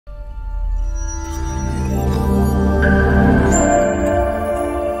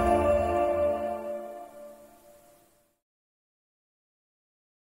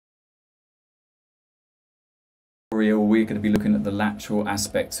we're going to be looking at the lateral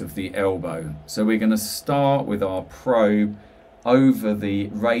aspect of the elbow. So we're going to start with our probe over the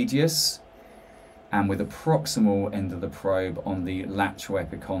radius and with the proximal end of the probe on the lateral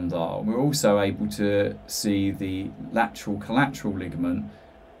epicondyle. We're also able to see the lateral collateral ligament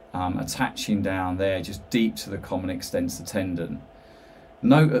attaching down there just deep to the common extensor tendon.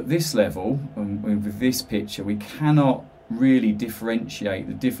 Note at this level, with this picture, we cannot really differentiate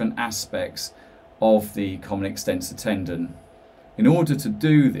the different aspects of the common extensor tendon. In order to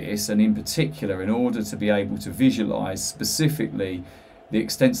do this, and in particular in order to be able to visualize specifically the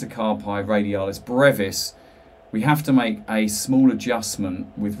extensor carpi radialis brevis, we have to make a small adjustment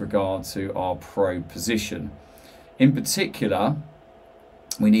with regard to our probe position. In particular,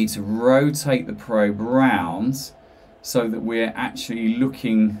 we need to rotate the probe round so that we're actually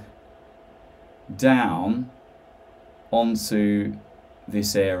looking down onto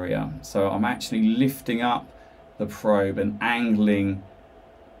this area. So I'm actually lifting up the probe and angling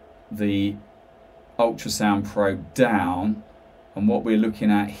the ultrasound probe down, and what we're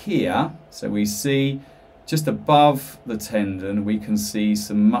looking at here, so we see just above the tendon we can see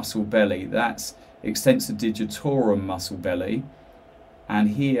some muscle belly. That's extensor digitorum muscle belly,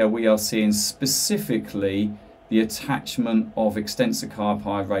 and here we are seeing specifically the attachment of extensor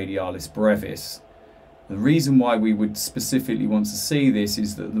carpi radialis brevis. The reason why we would specifically want to see this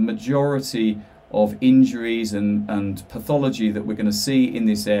is that the majority of injuries and pathology that we're going to see in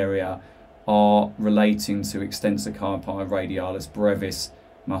this area are relating to extensor carpi radialis brevis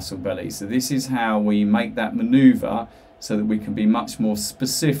muscle belly. So this is how we make that maneuver so that we can be much more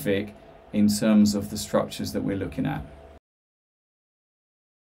specific in terms of the structures that we're looking at.